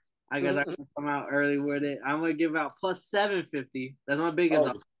early. I guess I can come out early with it. I'm gonna give out plus 750. That's my biggest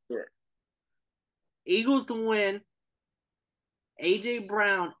odds. Shit. Eagles to win. AJ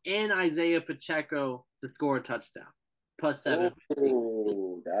Brown and Isaiah Pacheco to score a touchdown. Plus 750.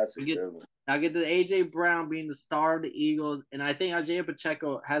 Oh, that's a good one. I get the AJ Brown being the star of the Eagles, and I think Isaiah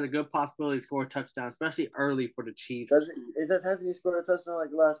Pacheco has a good possibility to score a touchdown, especially early for the Chiefs. Hasn't he scored a touchdown like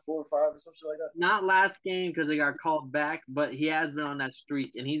the last 4 or 5 or something like that? Not last game because they got called back, but he has been on that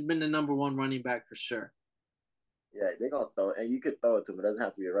streak, and he's been the number 1 running back for sure. Yeah, they're gonna throw it, and you could throw it to him. It doesn't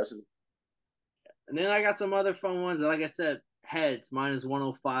have to be a rushing. And then I got some other fun ones. Like I said, heads minus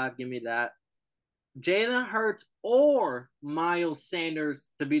 105. Give me that. Jalen Hurts or Miles Sanders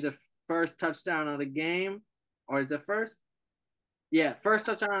to be the first touchdown of the game. Or is it first? Yeah, first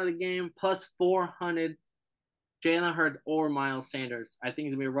touchdown of the game, plus 400. Jalen Hurts or Miles Sanders. I think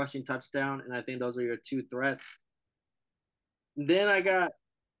it's going to be a rushing touchdown, and I think those are your 2 threats. Then I got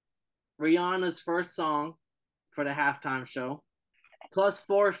Rihanna's first song for the halftime show, plus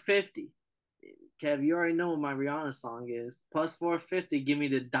 450. Kev, you already know what my Rihanna song is. Plus 450, give me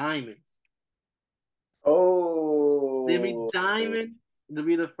the Diamonds. Oh. Give me Diamonds to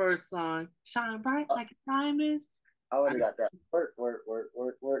be the first song. Shine bright like a diamond. I already got that. Work.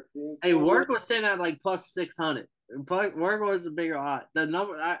 Hey, Work was staying at like plus 600. Work was the bigger odd. The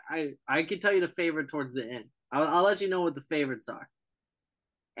number I can tell you the favorite towards the end. I'll let you know what the favorites are.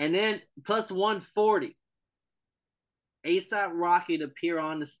 And then plus 140. ASAP Rocky to appear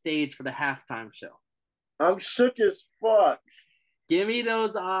on the stage for the halftime show. I'm shook as fuck. Give me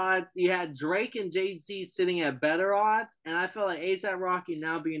those odds. You had Drake and Jay-Z sitting at better odds, and I feel like A$AP Rocky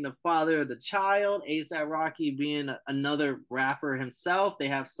now being the father of the child, A$AP Rocky being another rapper himself. They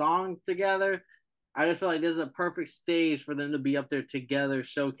have songs together. I just feel like this is a perfect stage for them to be up there together,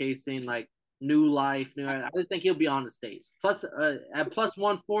 showcasing like new life. I just think he'll be on the stage. Plus, at plus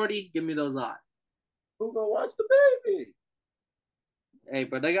 140, give me those odds. Who gonna watch the baby? Hey,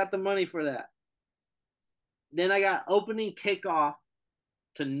 but they got the money for that. Then I got opening kickoff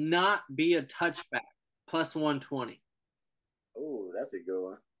to not be a touchback, plus 120. Oh, that's a good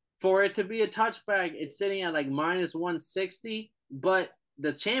one. For it to be a touchback, it's sitting at like minus 160. But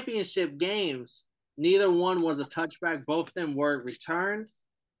the championship games, neither one was a touchback. Both of them were returned.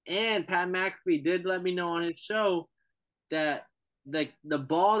 And Pat McAfee did let me know on his show that the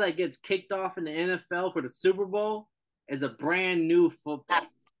ball that gets kicked off in the NFL for the Super Bowl is a brand new football.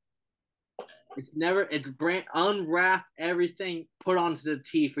 It's brand unwrapped everything, put onto the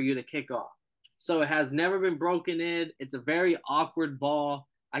tee for you to kick off. So it has never been broken in. It's a very awkward ball.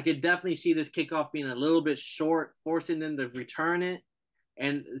 I could definitely see this kickoff being a little bit short, forcing them to return it.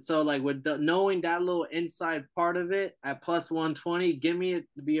 And so, like, with knowing that little inside part of it at plus 120, give me it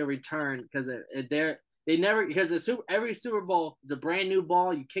to be a return because every Super Bowl is a brand new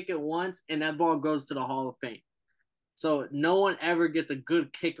ball. You kick it once, and that ball goes to the Hall of Fame. So no one ever gets a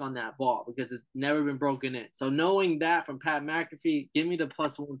good kick on that ball because it's never been broken in. So knowing that from Pat McAfee, give me the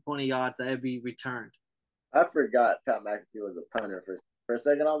plus 120 odds that it'd be returned. I forgot Pat McAfee was a punter for a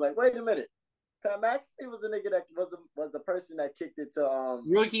second. I was like, wait a minute. Pat McAfee was the nigga that was the person that kicked it to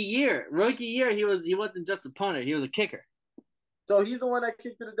rookie year. He wasn't just a punter, he was a kicker. So he's the one that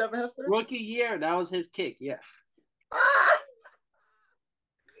kicked it to Devin Hester? Rookie year, that was his kick, yes.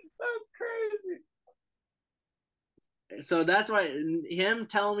 That's crazy. So that's why him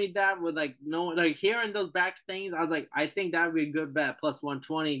telling me that with hearing those back things, I was like, I think that would be a good bet, plus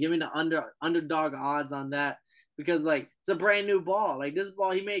 120. Give me the underdog odds on that because it's a brand new ball. Like this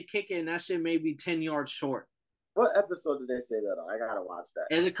ball, he may kick it and that shit may be 10 yards short. What episode did they say that on? I gotta watch that.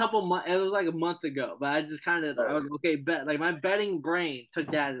 And it was like a month ago, but I just kind of I was okay. Bet my betting brain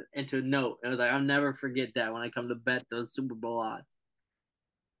took that into note. It was like I'll never forget that when I come to bet those Super Bowl odds.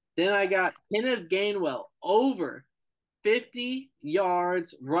 Then I got Kenneth Gainwell over 50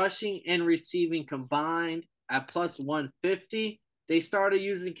 yards rushing and receiving combined at plus 150 They started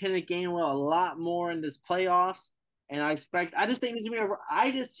using Kenneth Gainwell a lot more in this playoffs, and I just think it's gonna be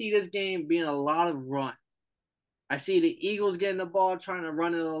I just see this game being a lot of run. I see the Eagles getting the ball, trying to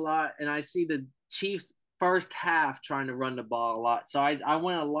run it a lot, and I see the Chiefs first half trying to run the ball a lot. So I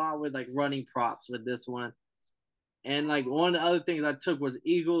went a lot with like running props with this one. And like one of the other things I took was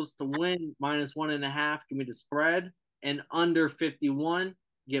Eagles to win -1.5. Give me the spread and under 51.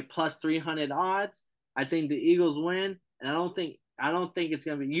 Get plus 300 odds. I think the Eagles win, and I don't think it's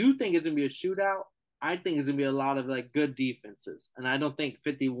gonna be. You think it's gonna be a shootout? I think it's gonna be a lot of like good defenses, and I don't think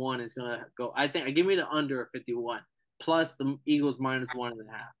 51 is gonna go. I think give me the under 51 plus the Eagles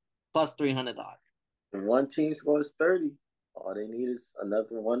 -1.5 plus 300 odds. If one team scores 30, all they need is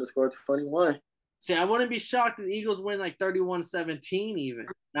another one to score 21. See, I wouldn't be shocked if the Eagles win like 31-17 even.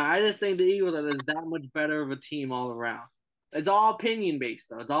 Now, I just think the Eagles are just that much better of a team all around. It's all opinion based,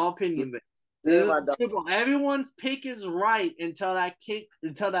 though. It's all opinion based. Everyone's pick is right until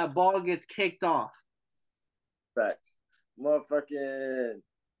that ball gets kicked off. Facts. Motherfucking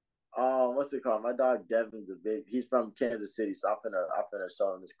what's it called? My dog Devin's he's from Kansas City, so I'm finna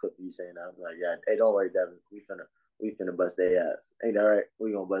show him this clip he's saying that. I'm like, yeah, hey, don't worry, Devin. We finna bust their ass. Ain't that right?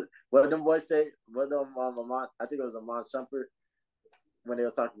 We gonna bust. What them boys say? What them I think it was Amon Shumpert when they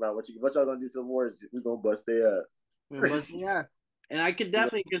was talking about what y'all gonna do to the Warriors. We gonna bust their ass. Yeah. And I could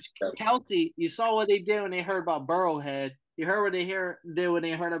definitely, because Kelsey, you saw what they did when they heard about Burrowhead. You heard what they did when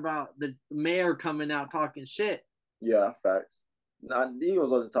they heard about the mayor coming out talking shit. Yeah, facts. Nah, the Eagles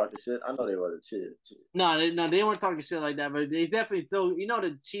wasn't talking shit. I know they wasn't shit. No, they weren't talking shit like that, but they definitely still,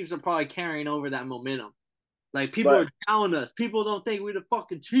 the Chiefs are probably carrying over that momentum. Like, people are down us. People don't think we're the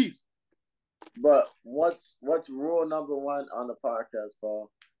fucking Chiefs. But what's rule number one on the podcast,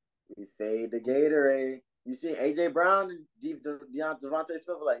 Paul? We fade the Gatorade. You see AJ Brown and Devontae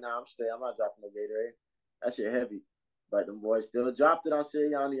Smith were like, nah, I'm straight. I'm not dropping no Gatorade. That shit heavy. But the boys still dropped it on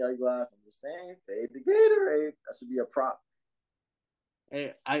Sirianni Glass. I'm just saying, fade the Gatorade. That should be a prop.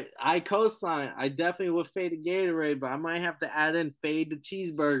 Hey, I co-sign. I definitely would fade the Gatorade, but I might have to add in fade the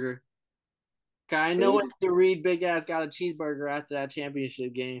cheeseburger. I know Andy Reid big ass got a cheeseburger after that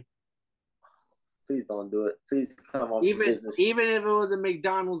championship game. Please don't do it. Please come on business. Even if it was a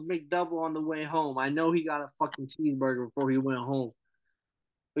McDonald's McDouble on the way home, I know he got a fucking cheeseburger before he went home.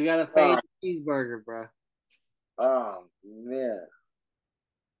 We got to fade the cheeseburger, bro. Oh man.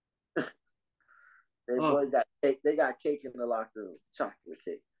 Boys got cake. They got cake in the locker room. Chocolate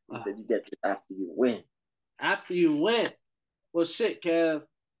cake. He said you get this after you win. After you win. Well, shit, Kev.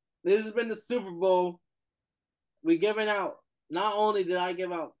 This has been the Super Bowl. We giving out. Not only did I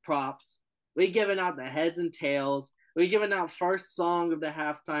give out props, we giving out the heads and tails. We giving out first song of the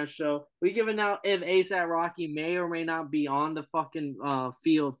halftime show. We giving out if ASAP Rocky may or may not be on the fucking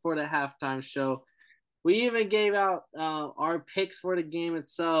field for the halftime show. We even gave out our picks for the game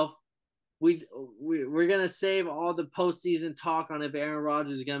itself. We're gonna save all the postseason talk on if Aaron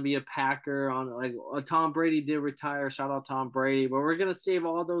Rodgers is gonna be a Packer. On like Tom Brady did retire, shout out Tom Brady, but we're gonna save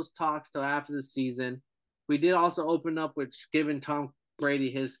all those talks till after the season. We did also open up with giving Tom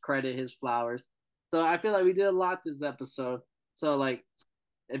Brady his credit, his flowers. So I feel like we did a lot this episode. So like,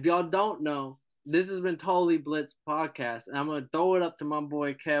 if y'all don't know, this has been Totally Blitz podcast, and I'm gonna throw it up to my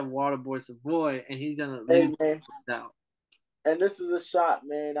boy Kev Waterboy Savoy, and he's gonna lead it out. And this is a shot,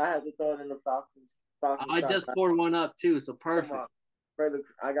 man. I had to throw it in the Falcons. I just poured one up too, so perfect. Brother,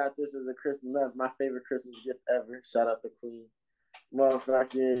 I got this as a Christmas, my favorite Christmas gift ever. Shout out to Queen.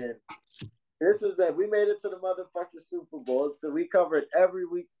 Motherfucking. This is bad. We made it to the motherfucking Super Bowl. We covered every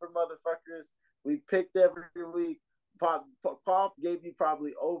week for motherfuckers. We picked every week. Paul gave you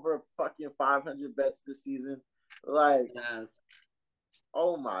probably over fucking 500 bets this season. Like, yes.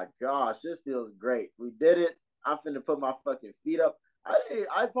 Oh my gosh, this feels great. We did it. I'm finna put my fucking feet up.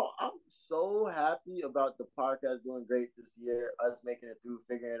 I'm so happy about the podcast doing great this year. Us making it through,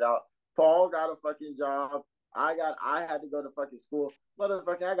 figuring it out. Paul got a fucking job. I had to go to fucking school.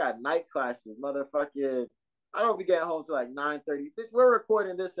 Motherfucking, I got night classes. Motherfucking, I don't be getting home till like 9:30. We're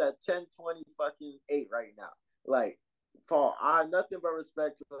recording this at 10:20 fucking 8 right now. Like, Paul, I have nothing but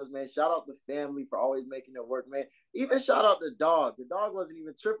respect to us, man. Shout out the family for always making it work, man. Even shout out the dog. The dog wasn't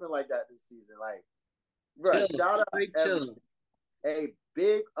even tripping like that this season. Like, bro, shout out. Hey,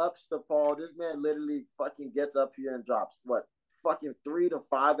 big ups to Paul. This man literally fucking gets up here and drops fucking 3 to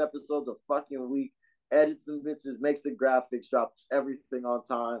 5 episodes a fucking week, edits them bitches, makes the graphics, drops everything on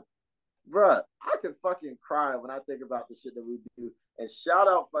time. Bruh, I can fucking cry when I think about the shit that we do. And shout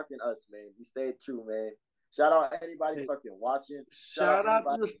out fucking us, man. We stayed true, man. Shout out anybody fucking watching. Shout out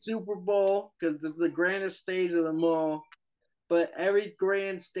to the Super Bowl, because this is the grandest stage of them all. But every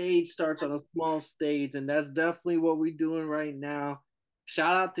grand stage starts on a small stage, and that's definitely what we're doing right now.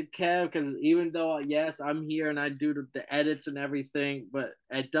 Shout out to Kev, because even though, yes, I'm here and I do the edits and everything, but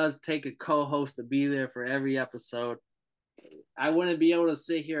it does take a co-host to be there for every episode. I wouldn't be able to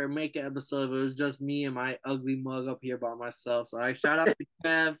sit here and make an episode if it was just me and my ugly mug up here by myself. So I shout out to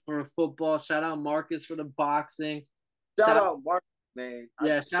Kev for the football. Shout out Marcus for the boxing. Shout out Marcus, man.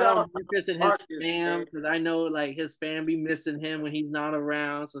 Yeah, shout out Marcus and his fam, because I know like his fam be missing him when he's not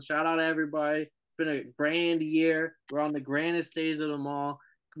around. So shout out to everybody. It's been a grand year. We're on the grandest stage of them all.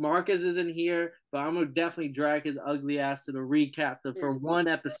 Marcus isn't here, but I'm gonna definitely drag his ugly ass to the recap for one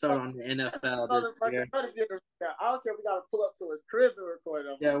episode on the NFL this year. I don't care. We gotta pull up to his crib and record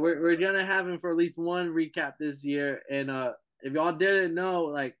him. Yeah, we're gonna have him for at least one recap this year. And if y'all didn't know,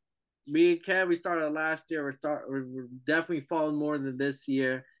 like me and Kev, we started last year. We're definitely falling more than this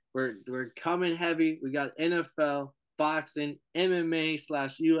year. We're coming heavy. We got NFL, boxing,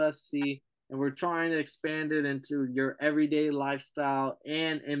 MMA/UFC. And we're trying to expand it into your everyday lifestyle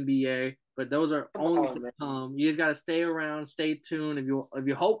and NBA. But those are only to come. You just gotta stay around, stay tuned.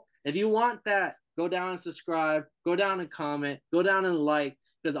 If you want that, go down and subscribe, go down and comment, go down and like,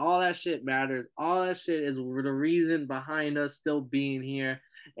 because all that shit matters. All that shit is the reason behind us still being here.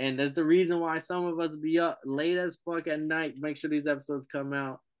 And that's the reason why some of us be up late as fuck at night, make sure these episodes come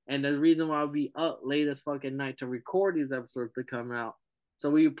out. And the reason why I'll be up late as fuck at night to record these episodes to come out. So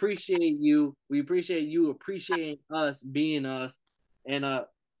we appreciate you. We appreciate you appreciating us being us. And I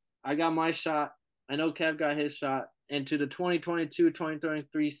got my shot. I know Kev got his shot. Into the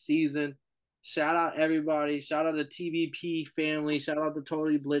 2022-2023 season. Shout out everybody. Shout out the TBP family. Shout out the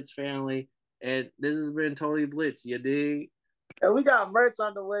Totally Blitz family. And this has been Totally Blitz. You dig? And we got merch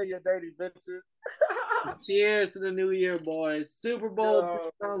on the way, you dirty bitches. Cheers to the new year, boys. Super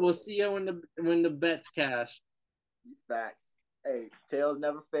Bowl. We'll see you when the bets cash. Facts. Hey, tails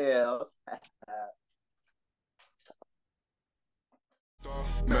never fails.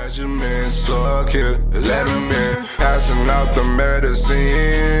 Measurements, plug here, let them in. Passing out the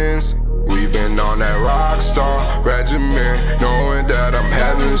medicines. We've been on that rock star regimen, knowing that I'm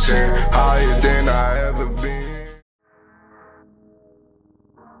heaven sent, higher than I ever been.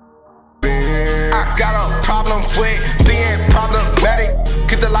 I got a problem with being problematic.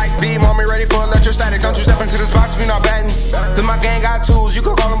 Get the light beam on me, ready for electrostatic. Don't you step into this box if you're not batting. Then my gang got tools, you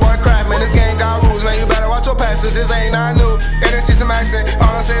could call them boy crap. Man, this gang got rules, man, you better watch your passes. This ain't not new. And then see some accent,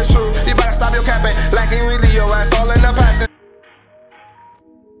 all I say is true. You better stop your